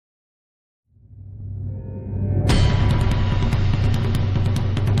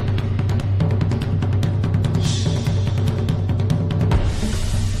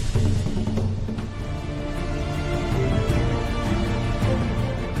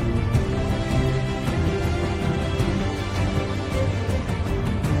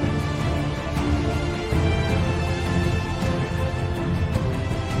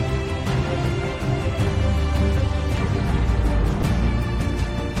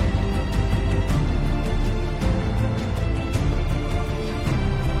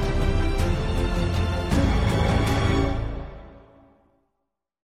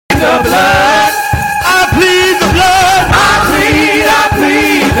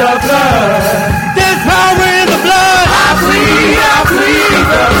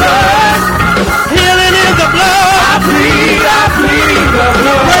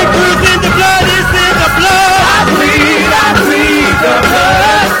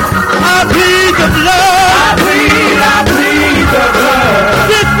the blood. I plead the blood.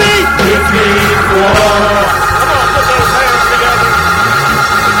 With me for.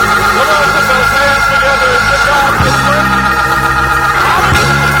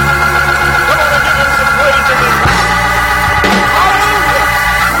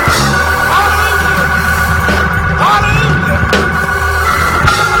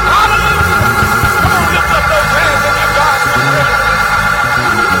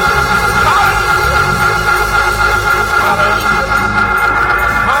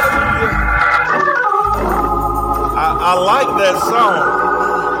 I like that song.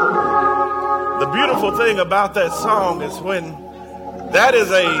 The beautiful thing about that song is when that is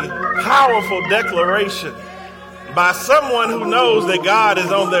a powerful declaration by someone who knows that God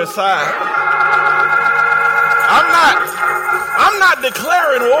is on their side. I'm not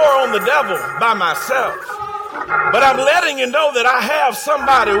declaring war on the devil by myself, but I'm letting you know that I have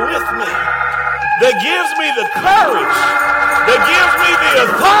somebody with me that gives me the courage, that gives me the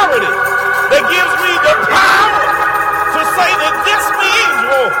authority, that gives me the power to say that this means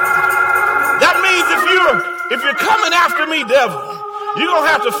war. That means if you're coming after me, devil, you're going to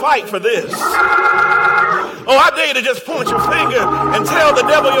have to fight for this. Oh, I dare you to just point your finger and tell the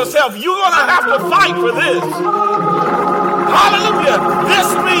devil yourself, you're going to have to fight for this. Hallelujah. This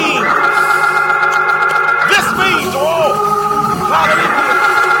means war. Hallelujah.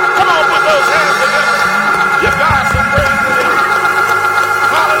 Come on, put those hands together. Give God some praise today.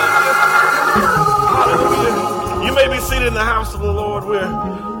 Hallelujah. Hallelujah. You may be seated in the house of the Lord. We're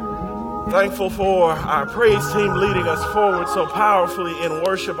thankful for our praise team leading us forward so powerfully in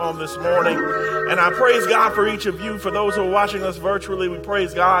worship on this morning. And I praise God for each of you. For those who are watching us virtually, we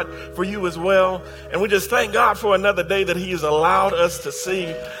praise God for you as well. And we just thank God for another day that he has allowed us to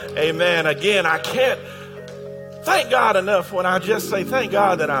see. Amen. Again, I can't thank God enough when I just say, thank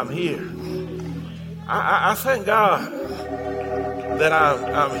God that I'm here. I thank God that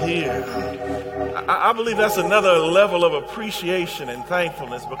I'm here. I believe that's another level of appreciation and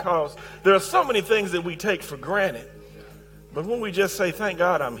thankfulness, because there are so many things that we take for granted. But when we just say, thank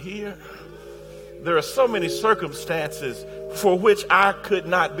God I'm here, there are so many circumstances for which I could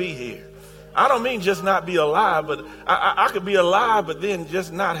not be here. I don't mean just not be alive, but I could be alive, but then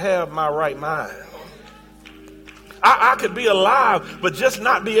just not have my right mind. I could be alive, but just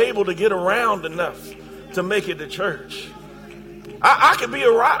not be able to get around enough to make it to church. I could be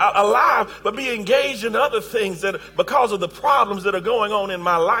alive, but be engaged in other things that because of the problems that are going on in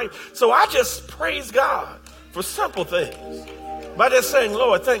my life. So I just praise God for simple things by just saying,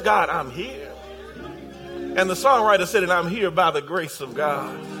 Lord, thank God I'm here. And the songwriter said, and I'm here by the grace of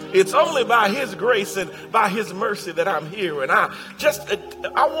God. It's only by his grace and by his mercy that I'm here. And I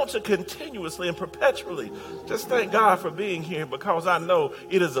want to continuously and perpetually just thank God for being here, because I know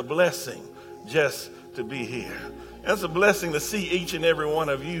it is a blessing just to be here. And it's a blessing to see each and every one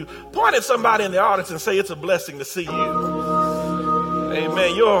of you. Point at somebody in the audience and say, it's a blessing to see you.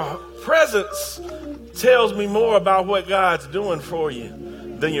 Amen. Your presence tells me more about what God's doing for you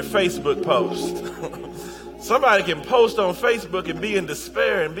than your Facebook post. Somebody can post on Facebook and be in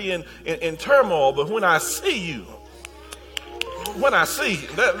despair and be in turmoil, but when I see you,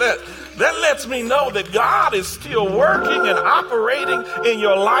 that lets me know that God is still working and operating in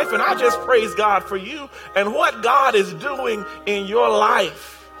your life. And I just praise God for you and what God is doing in your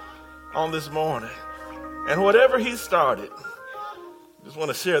life on this morning. And whatever he started, just want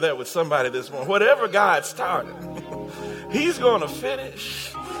to share that with somebody this morning. Whatever God started, he's going to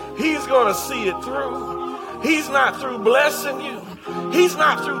finish. He's going to see it through. He's not through blessing you. He's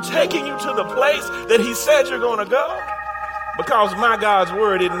not through taking you to the place that he said you're going to go. Because my God's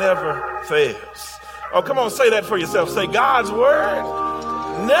word, it never fails. Oh, come on, say that for yourself. Say, God's word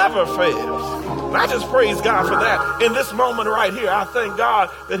never fails. And I just praise God for that. In this moment right here, I thank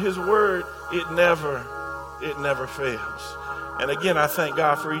God that his word, it never fails. And again, I thank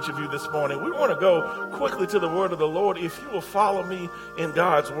God for each of you this morning. We want to go quickly to the word of the Lord. If you will follow me in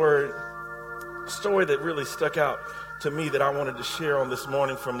God's word, a story that really stuck out to me that I wanted to share on this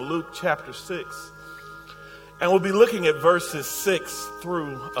morning from Luke chapter 6. And we'll be looking at verses 6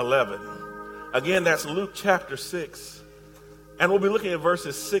 through 11. Again, that's Luke chapter 6. And we'll be looking at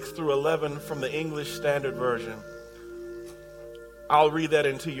verses 6 through 11 from the English Standard Version. I'll read that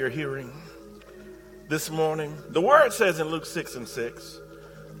into your hearing this morning. The word says in Luke 6:6,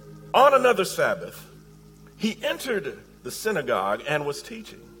 on another Sabbath, he entered the synagogue and was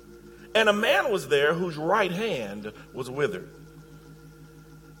teaching. And a man was there whose right hand was withered.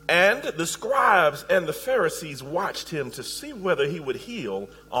 And the scribes and the Pharisees watched him to see whether he would heal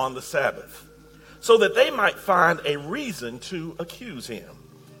on the Sabbath, so that they might find a reason to accuse him.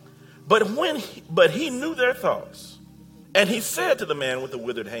 But he knew their thoughts. And he said to the man with the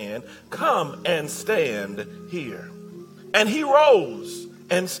withered hand, "Come and stand here." And he rose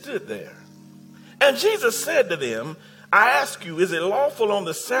and stood there. And Jesus said to them, "I ask you, is it lawful on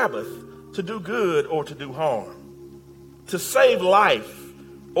the Sabbath to do good or to do harm? To save life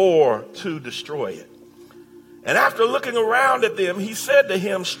or to destroy it?" And after looking around at them, he said to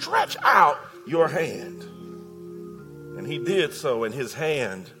him, "Stretch out your hand." And he did so, and his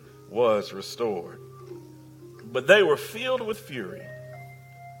hand was restored. But they were filled with fury.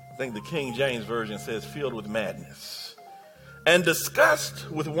 I think the King James Version says filled with madness, and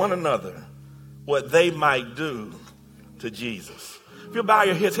discussed with one another what they might do to Jesus. If you bow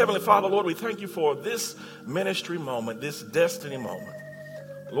your heads, Heavenly Father, Lord, we thank you for this ministry moment, this destiny moment.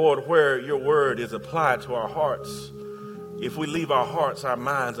 Lord, where your word is applied to our hearts, if we leave our hearts, our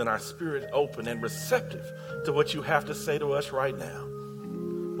minds, and our spirit open and receptive to what you have to say to us right now,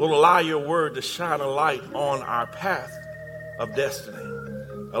 Lord, allow your word to shine a light on our path of destiny.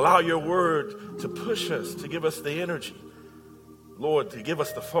 Allow your word to push us, to give us the energy, Lord, to give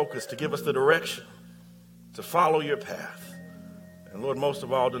us the focus, to give us the direction, to follow your path. And Lord, most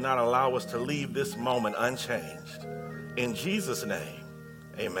of all, do not allow us to leave this moment unchanged. In Jesus' name,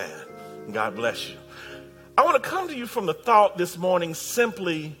 amen. God bless you. I want to come to you from the thought this morning,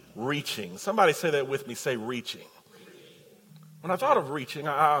 simply reaching. Somebody say that with me, say reaching. When I thought of reaching,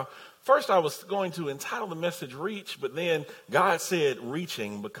 first I was going to entitle the message Reach, but then God said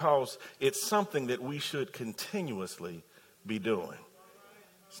reaching because it's something that we should continuously be doing.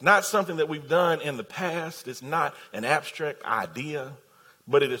 It's not something that we've done in the past. It's not an abstract idea,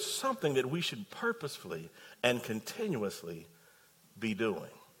 but it is something that we should purposefully and continuously be doing.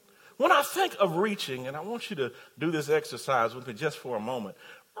 When I think of reaching, and I want you to do this exercise with me just for a moment,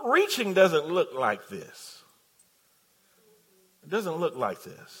 reaching doesn't look like this. It doesn't look like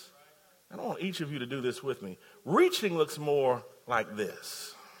this. And I want each of you to do this with me. Reaching looks more like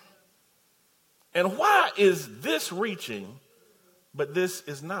this. And why is this reaching, but this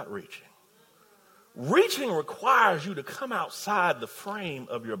is not reaching? Reaching requires you to come outside the frame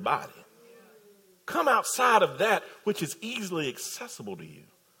of your body. Come outside of that which is easily accessible to you.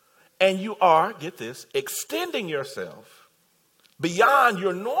 And you are, get this, extending yourself beyond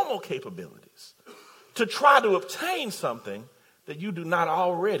your normal capabilities to try to obtain something that you do not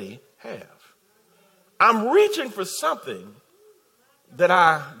already have. I'm reaching for something that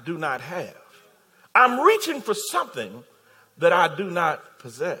I do not have. I'm reaching for something that I do not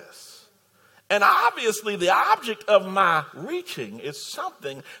possess. And obviously the object of my reaching is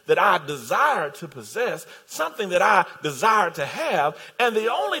something that I desire to possess, something that I desire to have. And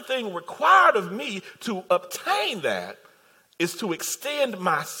the only thing required of me to obtain that is to extend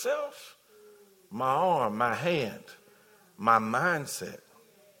myself, my arm, my hand, my mindset,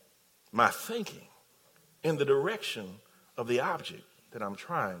 my thinking in the direction of the object that I'm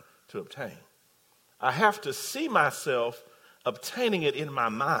trying to obtain. I have to see myself obtaining it in my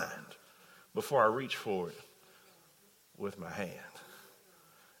mind before I reach for it with my hand.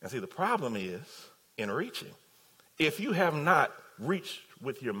 And see, the problem is in reaching, if you have not reached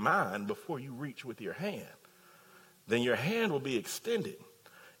with your mind before you reach with your hand, then your hand will be extended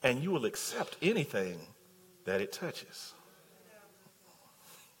and you will accept anything that it touches.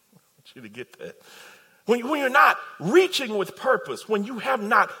 You to get that. When you're not reaching with purpose, when you have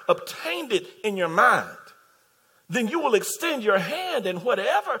not obtained it in your mind, then you will extend your hand, and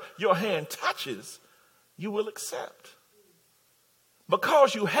whatever your hand touches, you will accept.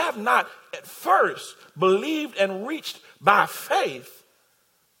 Because you have not at first believed and reached by faith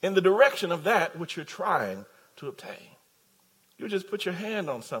in the direction of that which you're trying to obtain. You just put your hand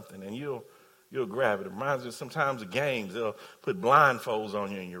on something and you'll grab it. It reminds me sometimes of games. They'll put blindfolds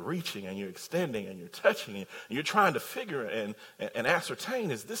on you and you're reaching and you're extending and you're touching and you're trying to figure and ascertain,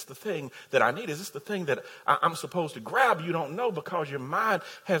 is this the thing that I need? Is this the thing that I'm supposed to grab? You don't know because your mind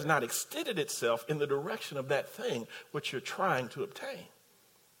has not extended itself in the direction of that thing which you're trying to obtain.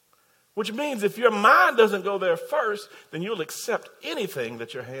 Which means if your mind doesn't go there first, then you'll accept anything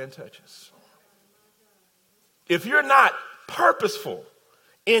that your hand touches. If you're not purposeful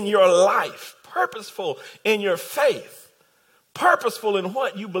in your life, purposeful in your faith, purposeful in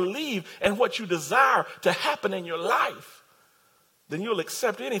what you believe and what you desire to happen in your life, then you'll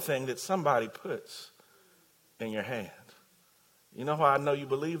accept anything that somebody puts in your hand. You know why I know you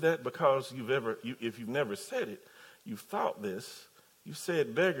believe that? Because if you've never said it, you've thought this. You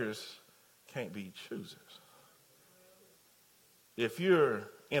said beggars can't be choosers. If you're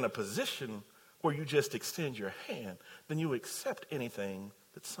in a position where you just extend your hand, then you accept anything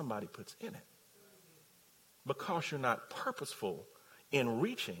that somebody puts in it. Because you're not purposeful in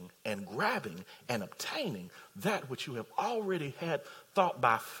reaching and grabbing and obtaining that which you have already had thought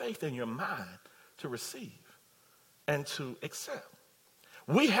by faith in your mind to receive and to accept.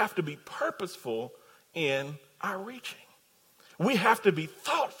 We have to be purposeful in our reaching. We have to be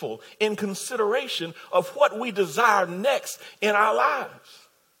thoughtful in consideration of what we desire next in our lives.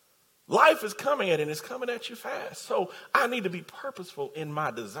 Life is coming at it, and it's coming at you fast. So I need to be purposeful in my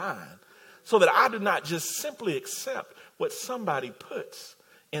design so that I do not just simply accept what somebody puts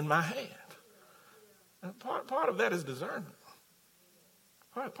in my hand. And part of that is discernment.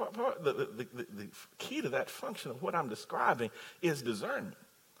 The key to that function of what I'm describing is discernment.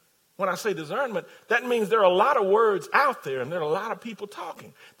 When I say discernment, that means there are a lot of words out there and there are a lot of people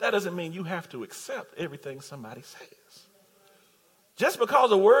talking. That doesn't mean you have to accept everything somebody says. Just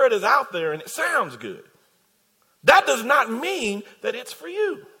because a word is out there and it sounds good, that does not mean that it's for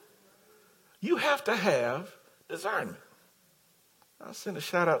you. You have to have discernment. I'll send a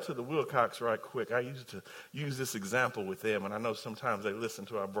shout out to the Wilcox right quick. I used to use this example with them, and I know sometimes they listen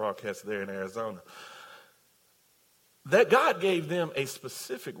to our broadcast there in Arizona. That God gave them a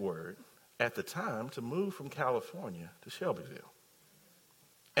specific word at the time to move from California to Shelbyville.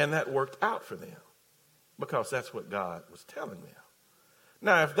 And that worked out for them because that's what God was telling them.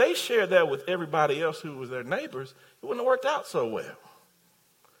 Now, if they shared that with everybody else who was their neighbors, it wouldn't have worked out so well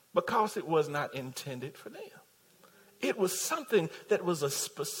because it was not intended for them. It was something that was a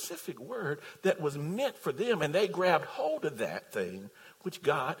specific word that was meant for them, and they grabbed hold of that thing which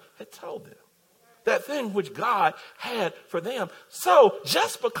God had told them. That thing which God had for them. So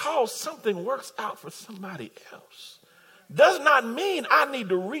just because something works out for somebody else does not mean I need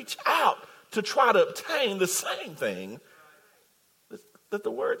to reach out to try to obtain the same thing that the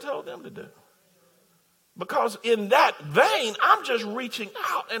word told them to do. Because in that vein, I'm just reaching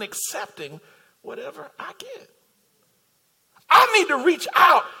out and accepting whatever I get. I need to reach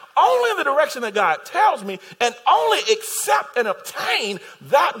out only in the direction that God tells me and only accept and obtain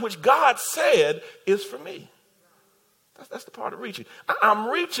that which God said is for me. That's the part of reaching. I'm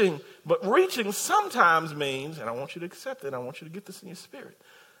reaching, but reaching sometimes means, and I want you to accept it, I want you to get this in your spirit.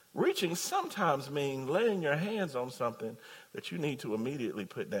 Reaching sometimes means laying your hands on something that you need to immediately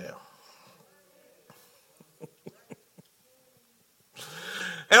put down.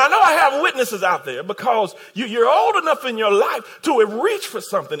 And I know I have witnesses out there because you're old enough in your life to have reached for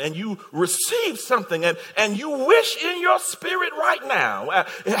something and you received something and you wish in your spirit right now,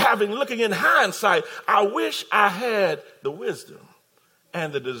 looking in hindsight, I wish I had the wisdom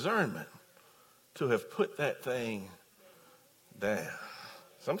and the discernment to have put that thing down.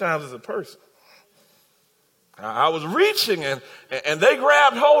 Sometimes it's a person. I was reaching and they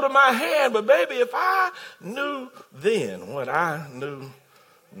grabbed hold of my hand, but baby, if I knew then what I knew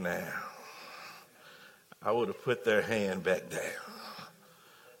now, I would have put their hand back down.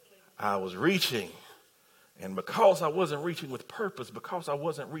 I was reaching, and because I wasn't reaching with purpose, because I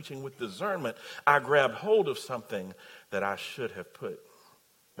wasn't reaching with discernment, I grabbed hold of something that I should have put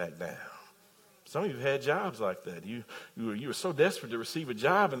back down. Some of you have had jobs like that. You were so desperate to receive a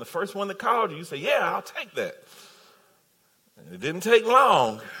job, and the first one that called you, you say, yeah, I'll take that. And it didn't take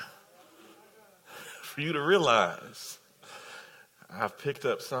long for you to realize I've picked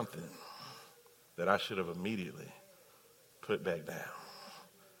up something that I should have immediately put back down.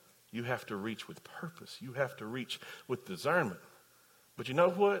 You have to reach with purpose. You have to reach with discernment. But you know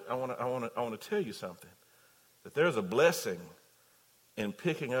what? I want to tell you something. That there's a blessing in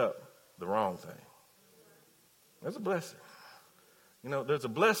picking up the wrong thing. There's a blessing. You know, there's a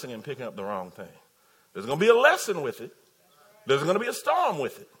blessing in picking up the wrong thing. There's going to be a lesson with it. There's going to be a storm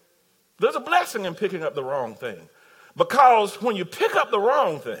with it. There's a blessing in picking up the wrong thing. Because when you pick up the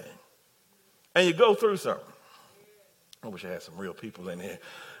wrong thing and you go through something, I wish I had some real people in here.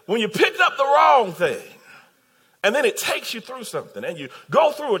 When you picked up the wrong thing and then it takes you through something and you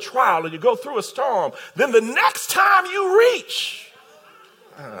go through a trial and you go through a storm, then the next time you reach,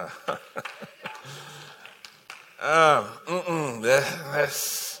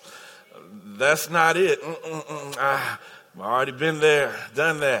 that's not it. I've already been there,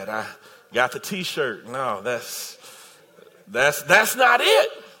 done that. I got the T-shirt. No, that's not it.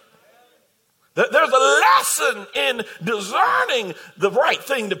 There's a lesson in discerning the right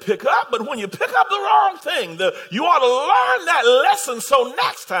thing to pick up, but when you pick up the wrong thing, you ought to learn that lesson so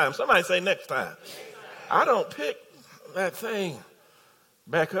next time, somebody say next time, I don't pick that thing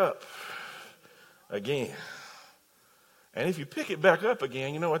back up again. And if you pick it back up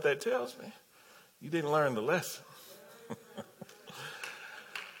again, you know what that tells me? You didn't learn the lesson.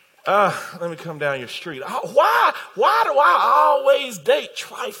 Let me come down your street. Why do I always date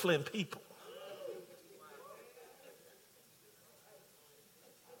trifling people?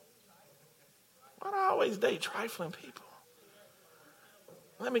 always date trifling people?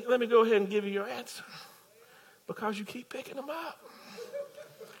 Let me go ahead and give you your answer. Because you keep picking them up.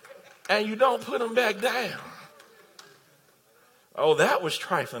 And you don't put them back down. Oh, that was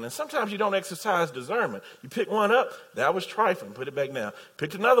trifling. And sometimes you don't exercise discernment. You pick one up, that was trifling, put it back down.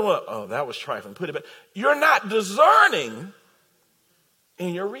 Picked another one up, oh, that was trifling, put it back. You're not discerning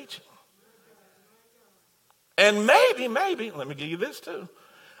in your reaching. And maybe, let me give you this too.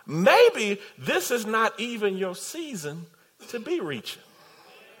 Maybe this is not even your season to be reaching.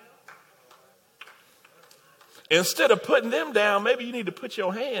 Instead of putting them down, maybe you need to put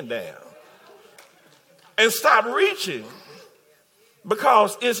your hand down and stop reaching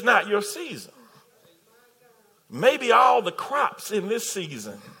because it's not your season. Maybe all the crops in this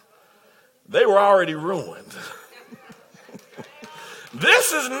season, they were already ruined.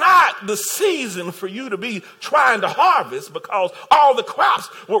 This is not the season for you to be trying to harvest because all the crops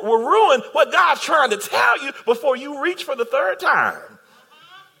were ruined. What God's trying to tell you before you reach for the third time.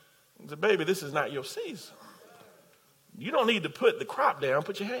 He said, baby, this is not your season. You don't need to put the crop down,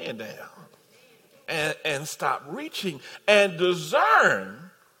 put your hand down and stop reaching and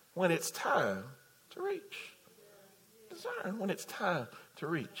discern when it's time to reach. Discern when it's time to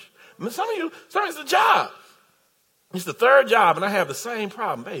reach. I mean, some of you, it's the job. It's the third job and I have the same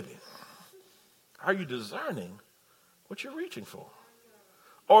problem, baby. Are you discerning what you're reaching for?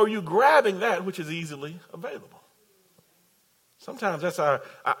 Or are you grabbing that which is easily available? Sometimes that's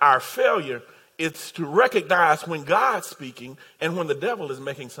our failure. It's to recognize when God's speaking and when the devil is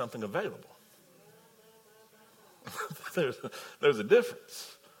making something available. There's a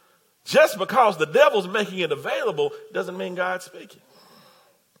difference. Just because the devil's making it available doesn't mean God's speaking.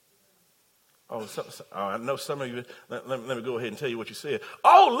 I know some of you, let me go ahead and tell you what you said.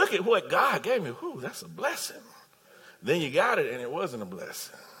 Oh, look at what God gave me. Whew, that's a blessing. Then you got it and it wasn't a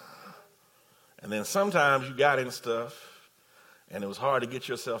blessing. And then sometimes you got in stuff and it was hard to get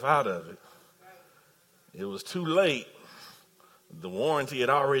yourself out of it. It was too late. The warranty had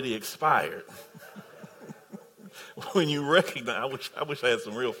already expired. When you recognize, I wish I had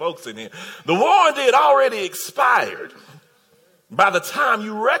some real folks in here. The warranty had already expired by the time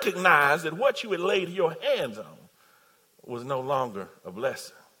you recognize that what you had laid your hands on was no longer a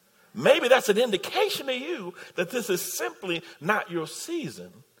blessing. Maybe that's an indication to you that this is simply not your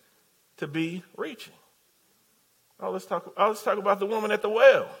season to be reaching. Let's talk about the woman at the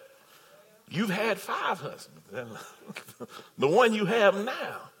well. You've had 5 husbands. The one you have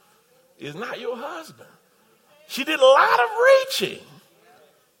now is not your husband. She did a lot of reaching,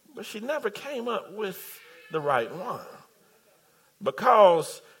 but she never came up with the right one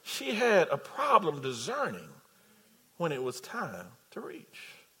because she had a problem discerning when it was time to reach.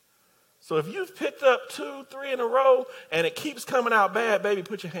 So if you've picked up 2, 3 in a row and it keeps coming out bad, baby,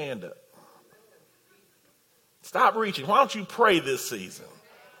 put your hand up. Stop reaching. Why don't you pray this season?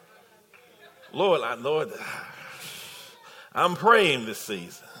 Lord, I'm praying this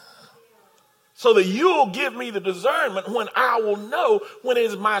season so that you'll give me the discernment when I will know when it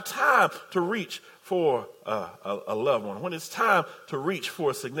is my time to reach for a loved one, when it's time to reach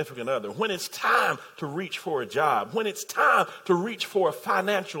for a significant other, when it's time to reach for a job, when it's time to reach for a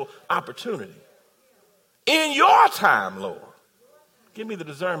financial opportunity. In your time, Lord, give me the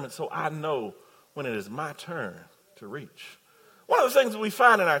discernment so I know when it is my turn to reach. One of the things that we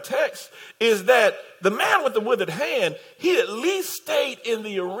find in our text is that the man with the withered hand, he at least stayed in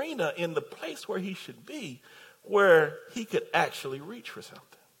the arena, in the place where he should be, where he could actually reach for something.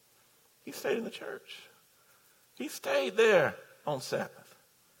 He stayed in the church. He stayed there on Sabbath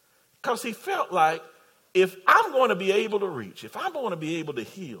because he felt like if I'm going to be able to reach, if I'm going to be able to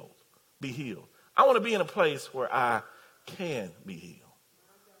be healed, I want to be in a place where I can be healed.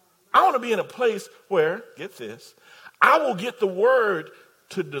 I want to be in a place where, get this, I will get the word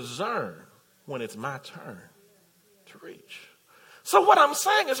to discern when it's my turn to reach. So what I'm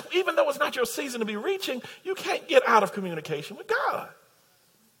saying is, even though it's not your season to be reaching, you can't get out of communication with God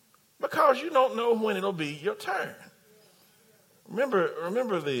because you don't know when it'll be your turn. Remember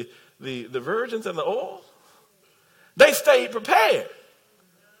the virgins and the oil? They stayed prepared.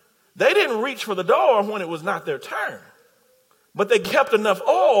 They didn't reach for the door when it was not their turn. But they kept enough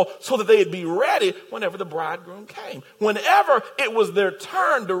oil so that they'd be ready whenever the bridegroom came. Whenever it was their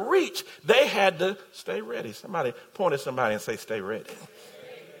turn to reach, they had to stay ready. Somebody point at somebody and say, stay ready.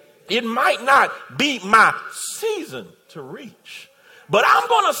 It might not be my season to reach, but I'm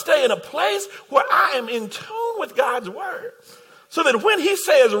going to stay in a place where I am in tune with God's word so that when he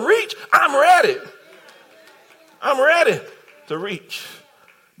says reach, I'm ready. I'm ready to reach.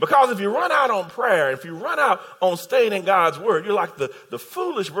 Because if you run out on prayer, if you run out on staying in God's word, you're like the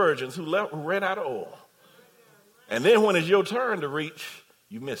foolish virgins who ran out of oil. And then when it's your turn to reach,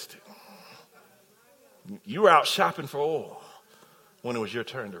 you missed it. You were out shopping for oil when it was your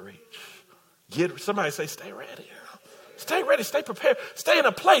turn to reach. Somebody say, stay ready. Stay ready, stay prepared, stay in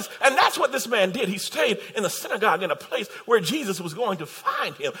a place. And that's what this man did. He stayed in the synagogue in a place where Jesus was going to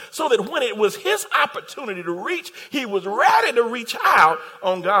find him, so that when it was his opportunity to reach, he was ready to reach out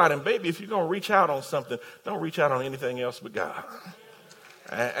on God. And baby, if you're going to reach out on something, don't reach out on anything else but God.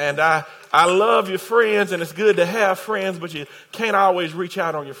 And I love your friends, and it's good to have friends, but you can't always reach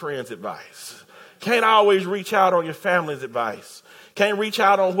out on your friends' advice. Can't always reach out on your family's advice. Can't reach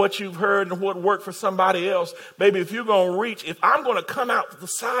out on what you've heard and what worked for somebody else. Baby, if you're going to reach, if I'm going to come out the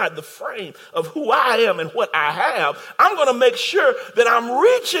side, the frame of who I am and what I have, I'm going to make sure that I'm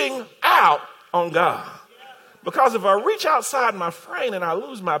reaching out on God. Because if I reach outside my frame and I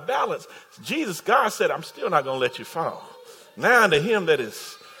lose my balance, God said, I'm still not going to let you fall. Now to him that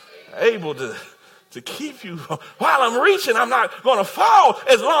is able to keep you while I'm reaching, I'm not going to fall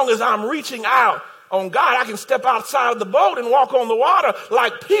as long as I'm reaching out on God. I can step outside of the boat and walk on the water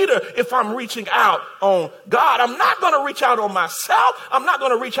like Peter if I'm reaching out on God. I'm not going to reach out on myself. I'm not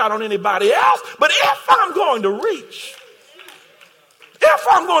going to reach out on anybody else. But if I'm going to reach, if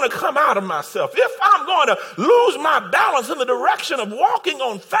I'm going to come out of myself, if I'm going to lose my balance in the direction of walking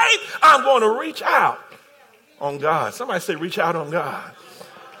on faith, I'm going to reach out on God. Somebody say, reach out on God.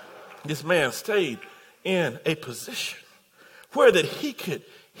 This man stayed in a position where that he could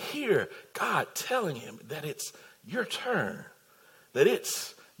hear God telling him that it's your turn, that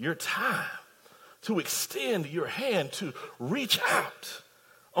it's your time to extend your hand to reach out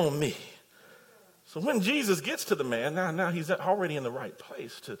on me. So when Jesus gets to the man, now he's already in the right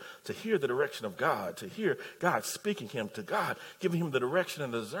place to hear the direction of God, to hear God speaking him, to God giving him the direction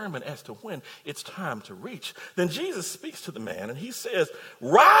and discernment as to when it's time to reach. Then Jesus speaks to the man and he says,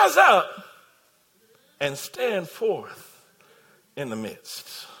 rise up and stand forth in the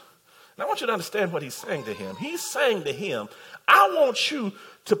midst. And I want you to understand what he's saying to him. He's saying to him, I want you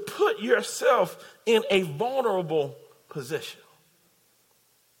to put yourself in a vulnerable position.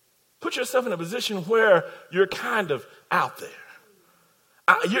 Put yourself in a position where you're kind of out there.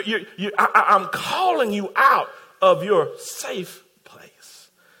 I'm calling you out of your safe place.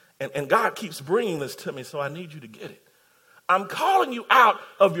 And God keeps bringing this to me, so I need you to get it. I'm calling you out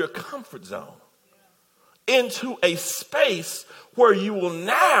of your comfort zone into a space where you will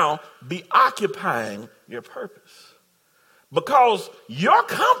now be occupying your purpose. Because your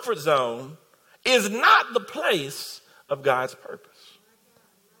comfort zone is not the place of God's purpose.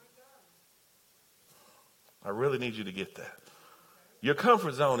 I really need you to get that. Your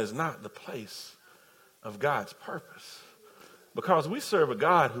comfort zone is not the place of God's purpose. Because we serve a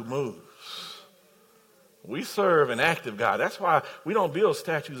God who moves. We serve an active God. That's why we don't build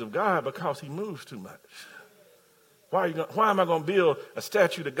statues of God, because he moves too much. Why am I going to build a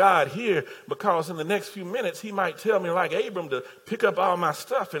statue to God here? Because in the next few minutes, he might tell me, like Abram, to pick up all my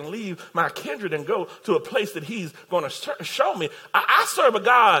stuff and leave my kindred and go to a place that he's going to show me. I serve a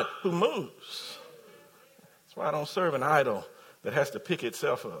God who moves. That's why I don't serve an idol that has to pick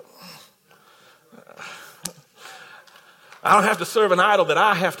itself up. I don't have to serve an idol that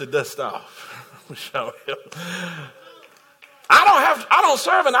I have to dust off. I don't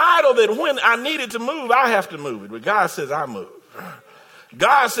serve an idol that when I need it to move, I have to move it. But God says I move.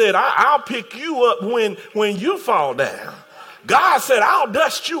 God said, I'll pick you up when you fall down. God said, I'll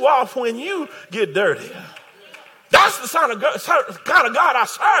dust you off when you get dirty. That's the kind of God I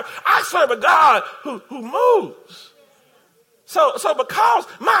serve. I serve a God who moves. So because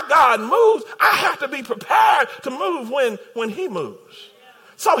my God moves, I have to be prepared to move when he moves.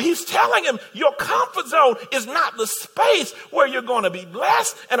 So he's telling him your comfort zone is not the space where you're going to be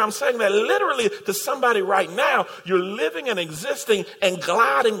blessed. And I'm saying that literally to somebody right now. You're living and existing and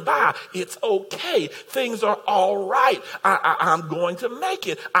gliding by. It's okay. Things are all right. I'm going to make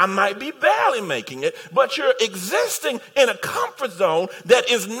it. I might be barely making it, but you're existing in a comfort zone that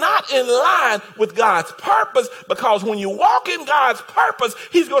is not in line with God's purpose, because when you walk in God's purpose,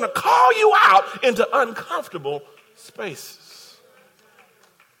 he's going to call you out into uncomfortable spaces.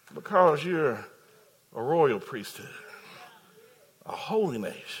 Because you're a royal priesthood, a holy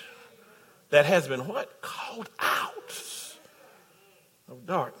nation that has been what? Called out of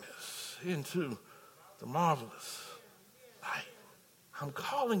darkness into the marvelous light. I'm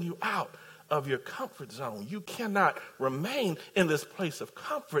calling you out of your comfort zone. You cannot remain in this place of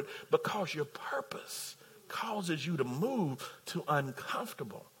comfort, because your purpose causes you to move to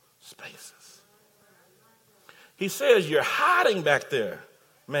uncomfortable spaces. He says you're hiding back there,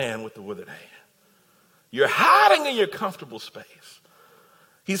 man with the withered hand. You're hiding in your comfortable space.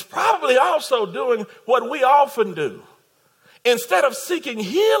 He's probably also doing what we often do. Instead of seeking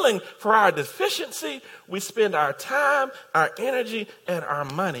healing for our deficiency, we spend our time, our energy, and our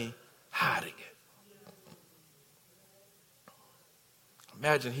money hiding it.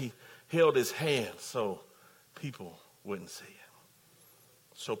 Imagine he held his hand so people wouldn't see him,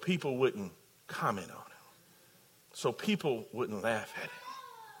 so people wouldn't comment on him, so people wouldn't laugh at him,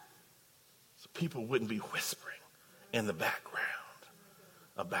 so people wouldn't be whispering in the background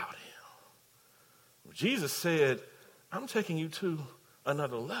about him. Jesus said, I'm taking you to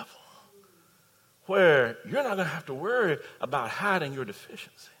another level where you're not going to have to worry about hiding your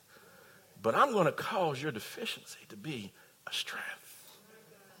deficiency, but I'm going to cause your deficiency to be a strength.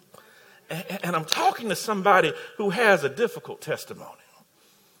 And I'm talking to somebody who has a difficult testimony.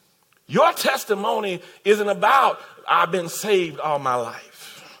 Your testimony isn't about, I've been saved all my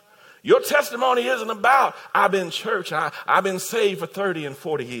life. Your testimony isn't about, I've been in church, I've been saved for 30 and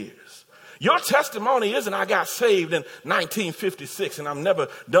 40 years. Your testimony isn't, I got saved in 1956 and I've never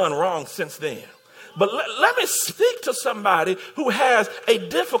done wrong since then. But let me speak to somebody who has a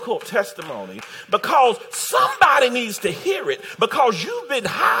difficult testimony, because somebody needs to hear it, because you've been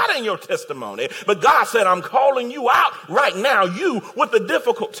hiding your testimony. But God said, I'm calling you out right now, you with the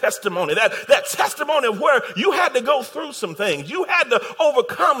difficult testimony, that testimony of where you had to go through some things. You had to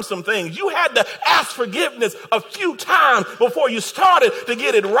overcome some things. You had to ask forgiveness a few times before you started to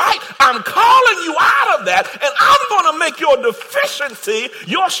get it right. I'm calling you out of that, and I'm going to make your deficiency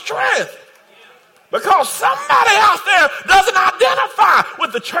your strength. Because somebody out there doesn't identify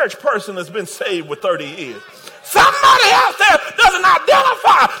with the church person that's been saved with 30 years. Somebody out there doesn't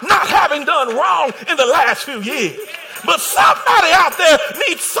identify not having done wrong in the last few years. But somebody out there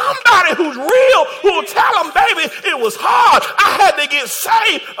needs somebody who's real, who will tell them, baby, it was hard. I had to get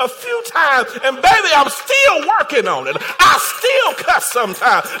saved a few times, and baby, I'm still working on it. I still cuss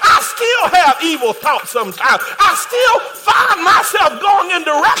sometimes. I still have evil thoughts sometimes. I still find myself going in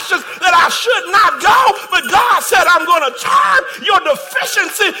directions that I should not go. But God said, I'm going to turn your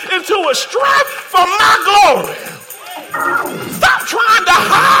deficiency into a strength for my glory. Stop trying to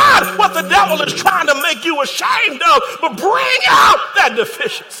hide what the devil is trying to make you ashamed of, but bring out that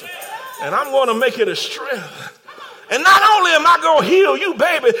deficiency. And I'm going to make it a strength. And not only am I going to heal you,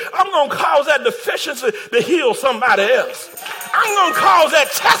 baby, I'm going to cause that deficiency to heal somebody else. I'm going to cause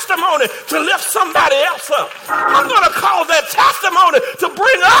that testimony to lift somebody else up. I'm going to cause that testimony to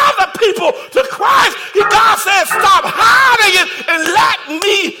bring other people to Christ. God said, stop hiding it and let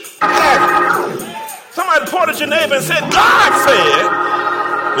me have it. Somebody pointed at your neighbor and said, God said,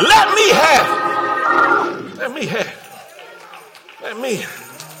 let me have it. Let me have it.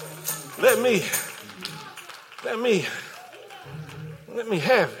 Let me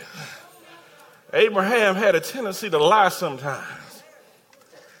have it. Abraham had a tendency to lie sometimes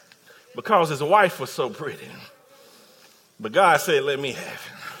because his wife was so pretty. But God said, let me have it.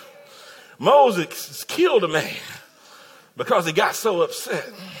 Moses killed a man because he got so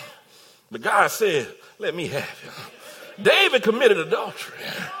upset. But God said, let me have it. David committed adultery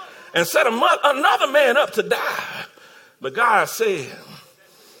and set another man up to die. But God said,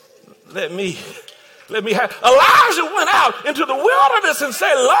 let me have. Elijah went out into the wilderness and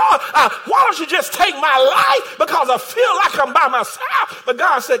said, Lord, why don't you just take my life, because I feel like I'm by myself. But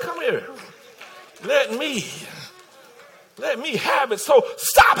God said, come here. Let me have it. So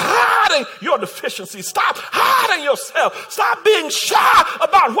stop hiding your deficiency. Stop hiding yourself. Stop being shy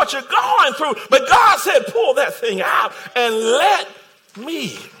about what you're going through. But God said, pull that thing out and let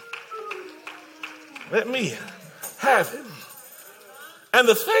me have it. And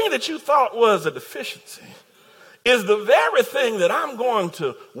the thing that you thought was a deficiency is the very thing that I'm going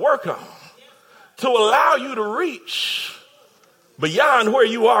to work on to allow you to reach beyond where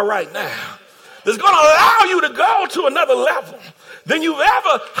you are right now. That's going to allow you to go to another level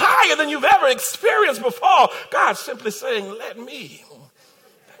higher than you've ever experienced before. God's simply saying, let me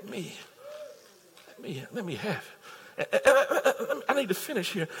have it. I need to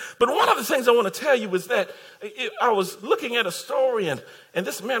finish here. But one of the things I want to tell you is that I was looking at a story, and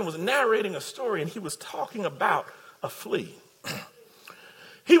this man was narrating a story, and he was talking about a flea.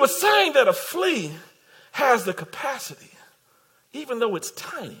 He was saying that a flea has the capacity, even though it's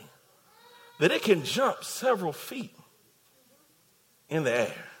tiny, that it can jump several feet in the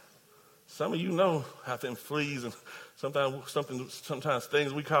air. Some of you know how them fleas and sometimes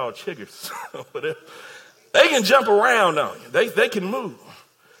things we call chiggers, whatever. They can jump around on you. They can move.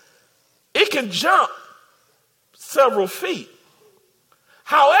 It can jump several feet.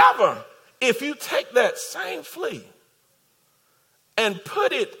 However, if you take that same flea and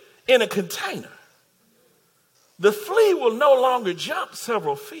put it in a container, the flea will no longer jump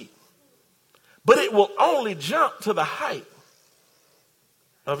several feet, but it will only jump to the height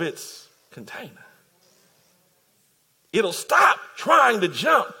of its container. It'll stop trying to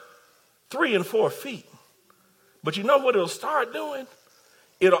jump 3 and 4 feet. But you know what it'll start doing?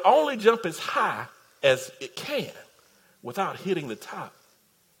 It'll only jump as high as it can without hitting the top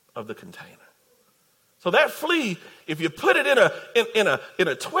of the container. So that flea, if you put it in a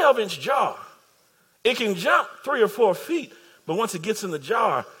 12-inch jar, it can jump 3 or 4 feet, but once it gets in the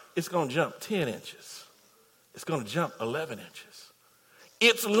jar, it's going to jump 10 inches. It's going to jump 11 inches.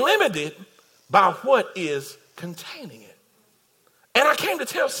 It's limited by what is containing it. And I came to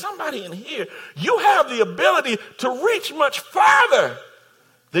tell somebody in here, you have the ability to reach much farther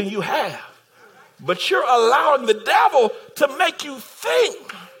than you have. But you're allowing the devil to make you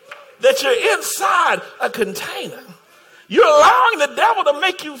think that you're inside a container. You're allowing the devil to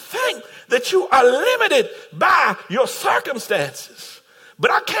make you think that you are limited by your circumstances.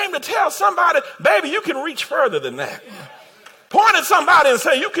 But I came to tell somebody, baby, you can reach further than that. Point at somebody and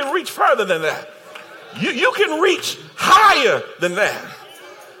say, you can reach further than that. You can reach higher than that.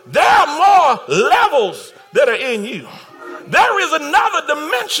 There are more levels that are in you. There is another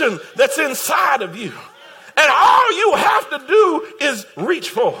dimension that's inside of you. And all you have to do is reach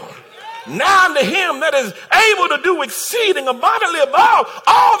for. Now unto him that is able to do exceeding abundantly above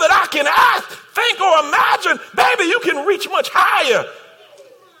all that I can ask, think, or imagine. Baby, you can reach much higher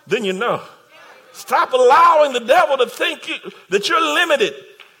than you know. Stop allowing the devil to think that you're limited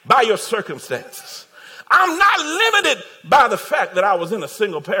by your circumstances. I'm not limited by the fact that I was in a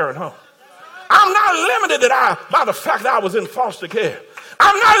single parent home. I'm not limited by the fact that I was in foster care.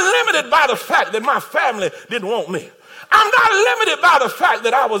 I'm not limited by the fact that my family didn't want me. I'm not limited by the fact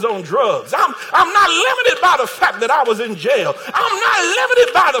that I was on drugs. I'm not limited by the fact that I was in jail. I'm not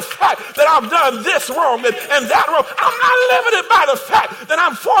limited by the fact that I've done this wrong and that wrong. I'm not limited by the fact that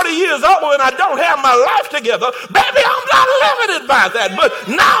I'm 40 years old and I don't have my life together. Baby, I'm not limited by that. But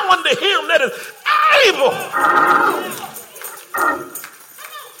now unto him that is able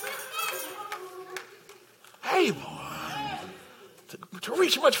to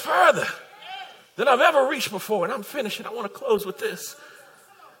reach much further than I've ever reached before. And I'm finishing. I want to close with this.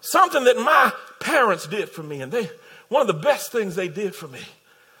 Something that my parents did for me, and one of the best things they did for me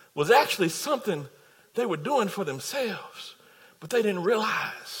was actually something they were doing for themselves, but they didn't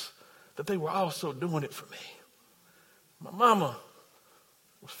realize that they were also doing it for me. My mama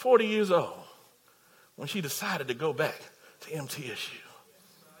was 40 years old when she decided to go back to MTSU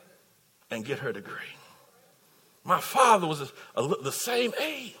and get her degree. My father was the same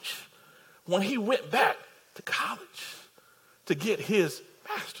age when he went back to college to get his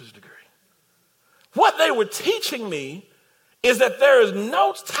master's degree. What they were teaching me is that there is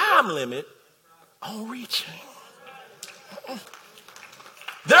no time limit on reaching.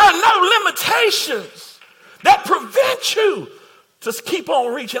 There are no limitations that prevent you to keep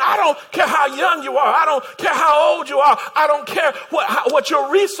on reaching. I don't care how young you are. I don't care how old you are. I don't care what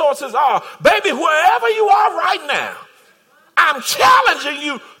your resources are. Baby, wherever you are right now, I'm challenging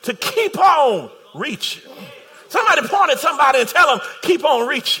you to keep on reaching. Somebody point at somebody and tell them, keep on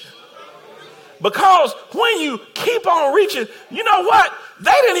reaching. Because when you keep on reaching, you know what?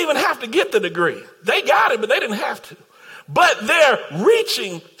 They didn't even have to get the degree. They got it, but they didn't have to. But their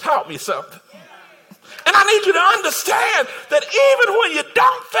reaching taught me something. And I need you to understand that even when you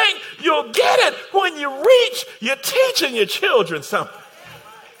don't think you'll get it, when you reach, you're teaching your children something.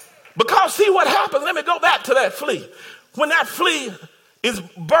 Because see what happens? Let me go back to that flea. When that flea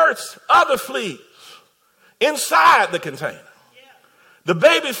births other fleas inside the container, the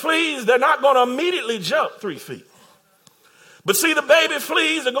baby fleas, they're not going to immediately jump 3 feet. But see, the baby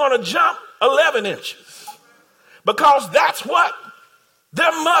fleas are going to jump 11 inches because that's what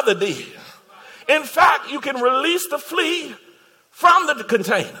their mother did. In fact, you can release the flea from the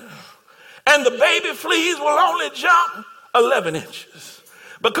container and the baby fleas will only jump 11 inches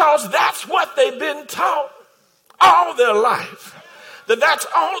because that's what they've been taught all their life. That's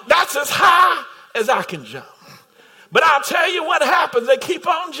as high as I can jump. But I'll tell you what happens. They keep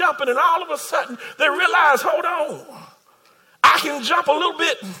on jumping and all of a sudden they realize, hold on, I can jump a little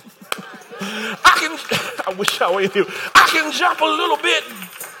bit. I wish I were you. I can jump a little bit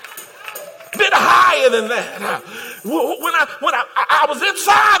higher than that. When I was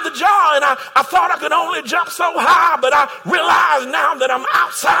inside the jar and I thought I could only jump so high, but I realize now that I'm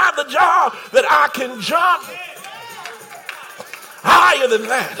outside the jar that I can jump higher than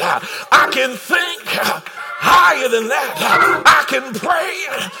that. I can think higher than that. I can pray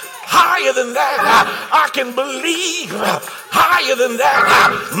higher than that. I can believe higher than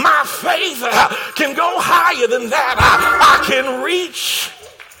that. My faith can go higher than that. I can reach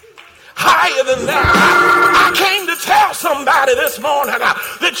higher than that. I came to tell somebody this morning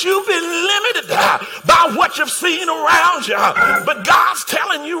that you've been limited by what you've seen around you. But God's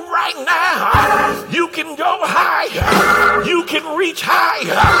telling you right now, you can go higher. You can reach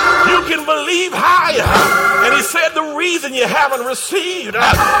higher. You can believe higher. And he said the reason you haven't received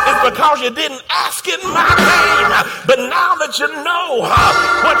is because you didn't ask in my name. But now that you know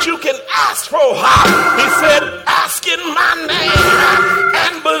what you can ask for, he said, ask in my name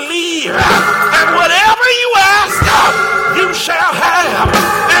and believe. And whatever you ask, you shall have.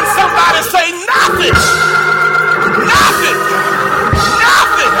 And somebody say, nothing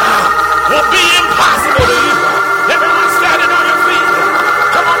will be impossible to you. Everyone standing on your feet.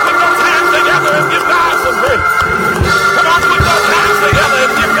 Come on, put those hands together and give God some praise. Come on, put those hands together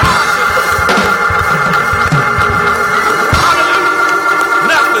and give God some praise. Hallelujah.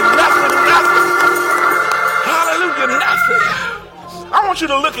 Nothing. Hallelujah, nothing. I want you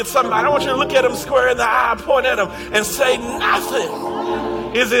to look at somebody. I want you to look at them square in the eye, point at them, and say,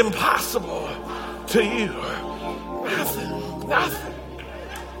 nothing is impossible to you.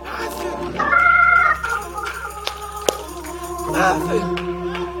 Nothing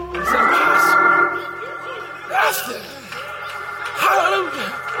is impossible. Nothing. Hallelujah.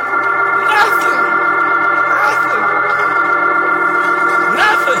 Nothing.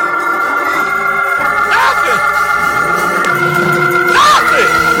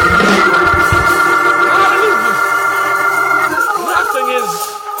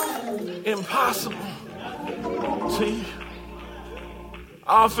 Impossible to you.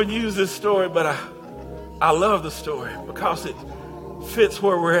 I often use this story, but I love the story because it fits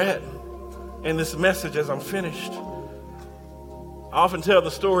where we're at in this message as I'm finished. I often tell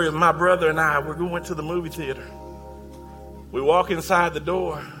the story of my brother and I. We went to the movie theater. We walk inside the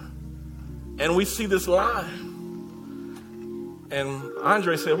door and we see this line. And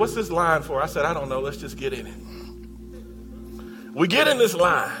Andre said, what's this line for? I said, I don't know. Let's just get in it. We get in this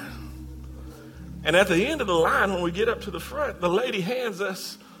line. And at the end of the line, when we get up to the front, the lady hands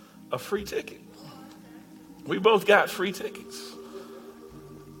us a free ticket. We both got free tickets.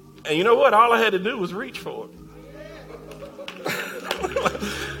 And you know what? All I had to do was reach for it.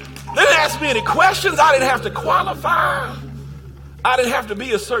 They didn't ask me any questions. I didn't have to qualify. I didn't have to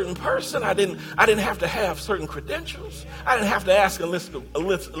be a certain person. I didn't have to have certain credentials. I didn't have to ask a list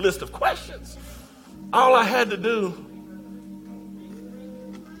of questions. All I had to do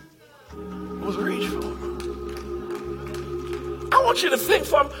was reach for it. I want you to think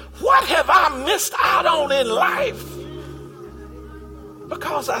from, what have I missed out on in life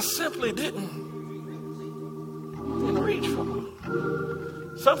because I simply didn't reach for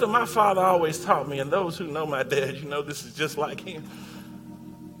it? Something my father always taught me, and those who know my dad, you know this is just like him.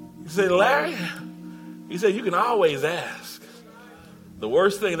 He said, Larry, he said, you can always ask. The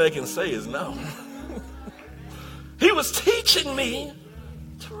worst thing they can say is no. He was teaching me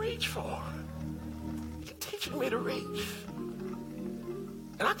to reach for it. Teaching me to reach.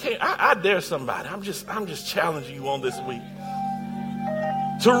 And I dare somebody. I'm just challenging you on this week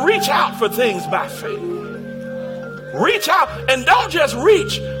to reach out for things by faith. Reach out, and don't just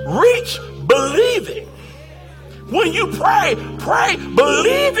reach believing. When you pray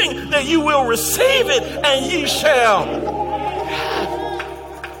believing that you will receive it and you shall have it.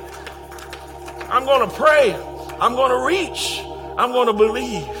 I'm going to pray, I'm going to reach, I'm going to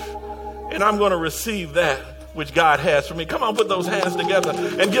believe, and I'm going to receive that which God has for me. Come on, put those hands together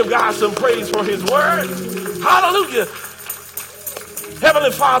and give God some praise for his word. Hallelujah.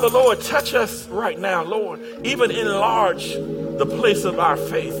 Heavenly Father, Lord, touch us right now, Lord. Even enlarge the place of our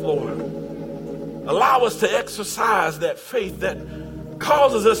faith, Lord. Allow us to exercise that faith that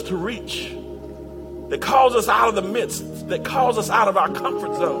causes us to reach, that calls us out of the midst, that calls us out of our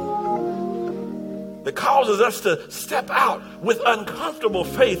comfort zone, that causes us to step out with uncomfortable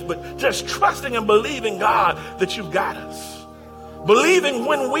faith, but just trusting and believing, God, that you've got us. Believing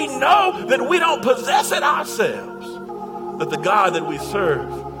when we know that we don't possess it ourselves, that the God that we serve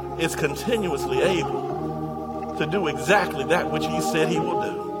is continuously able to do exactly that which he said he will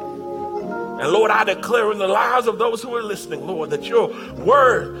do. And Lord, I declare in the lives of those who are listening, Lord, that your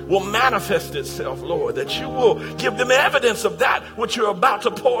word will manifest itself, Lord, that you will give them evidence of that which you're about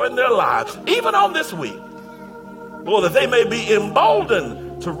to pour in their lives, even on this week. Lord, that they may be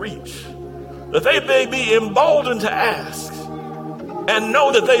emboldened to reach, that they may be emboldened to ask, and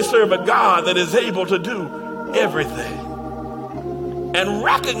know that they serve a God that is able to do everything. And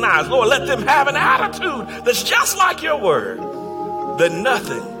recognize, Lord, let them have an attitude that's just like your word, that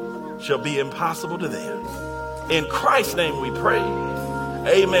nothing shall be impossible to them. In Christ's name we pray.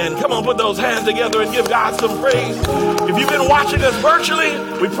 Amen. Come on, put those hands together and give God some praise. If you've been watching us virtually,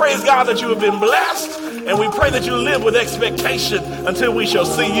 we praise God that you have been blessed, and we pray that you live with expectation until we shall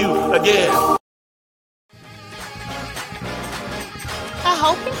see you again. I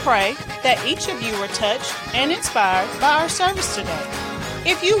hope and pray that each of you were touched and inspired by our service today.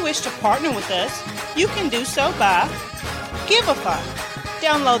 If you wish to partner with us, you can do so by Giveify.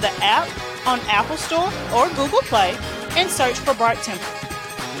 Download the app on Apple Store or Google Play and search for Bright Temple.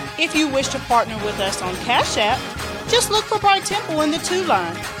 If you wish to partner with us on Cash App, just look for Bright Temple in the 2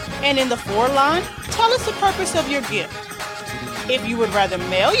 line, and in the 4 line, tell us the purpose of your gift. If you would rather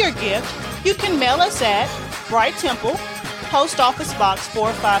mail your gift, you can mail us at Bright Temple, Post Office Box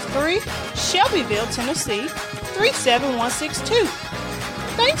 453, Shelbyville, Tennessee 37162.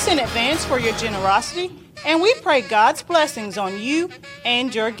 Thanks in advance for your generosity, and we pray God's blessings on you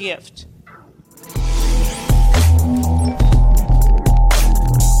and your gift.